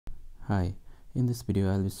Hi, in this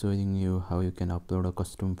video I'll be showing you how you can upload a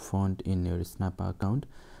custom font in your Snappa account.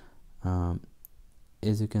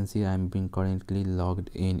 As you can see, I'm being currently logged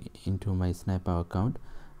into my Snappa account,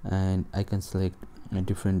 and I can select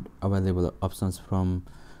different available options from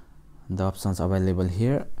the options available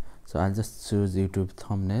here. So I'll just choose YouTube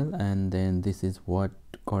thumbnail, and then this is what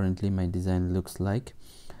currently my design looks like.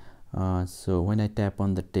 So when I tap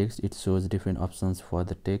on the text, it shows different options for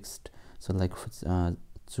the text, so like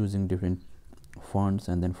choosing different fonts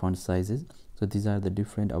and then font sizes. So these are the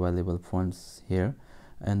different available fonts here,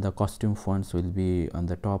 and the custom fonts will be on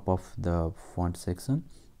the top of the font section.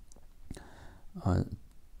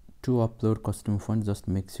 To upload custom font, just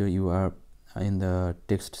make sure you are in the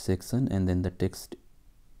text section and then the text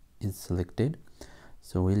is selected.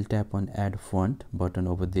 So we'll tap on add font button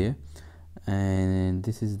over there, and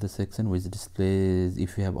this is the section which displays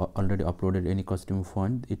if you have already uploaded any custom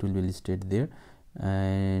font. It will be listed there,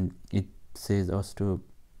 and it says us to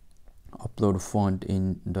upload font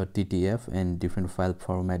in .ttf and different file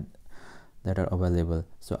format that are available.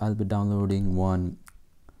 So I'll be downloading one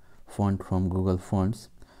font from Google Fonts.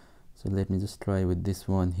 So let me just try with this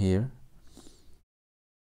one here.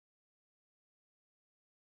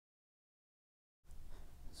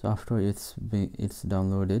 So after it's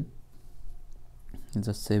downloaded,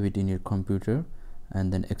 just save it in your computer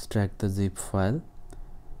and then extract the zip file.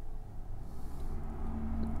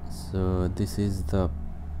 So this is the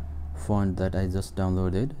font that I just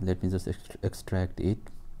downloaded. Let me just extract it.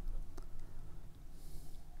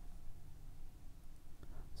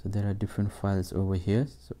 So there are different files over here,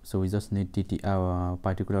 so we just need our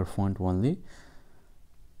particular font only.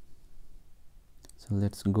 So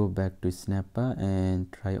let's go back to Snappa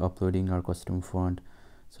and try uploading our custom font.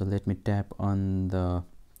 So let me tap on the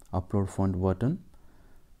upload font button.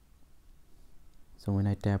 So when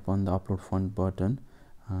I tap on the upload font button,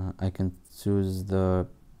 I can choose the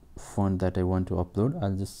font that I want to upload.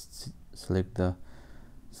 I'll just select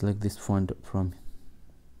this font from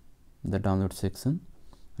the download section,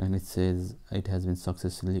 and it says it has been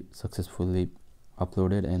successfully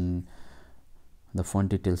uploaded, and the font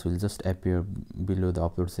details will just appear below the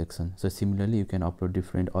upload section. So similarly, you can upload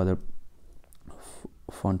different other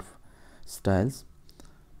font styles.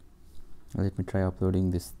 Let me try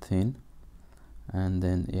uploading this thin, and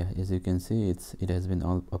then yeah, as you can see, it has been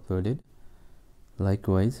all uploaded.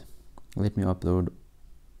 Likewise, let me upload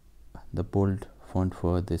the bold font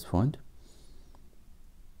for this font,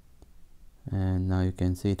 and now you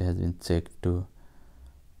can see it has been checked too.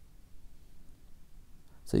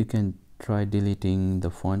 So you can try deleting the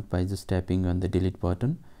font by just tapping on the delete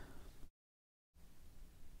button.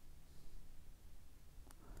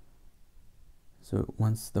 So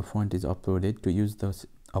once the font is uploaded, to use the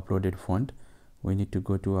uploaded font, we need to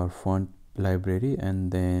go to our font library,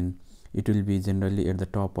 and then it will be generally at the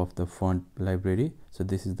top of the font library. So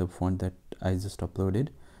this is the font that I just uploaded.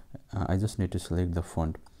 I just need to select the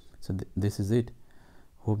font. So this is it.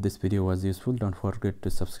 Hope this video was useful. Don't forget to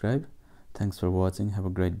subscribe. Thanks for watching. Have a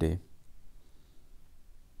great day.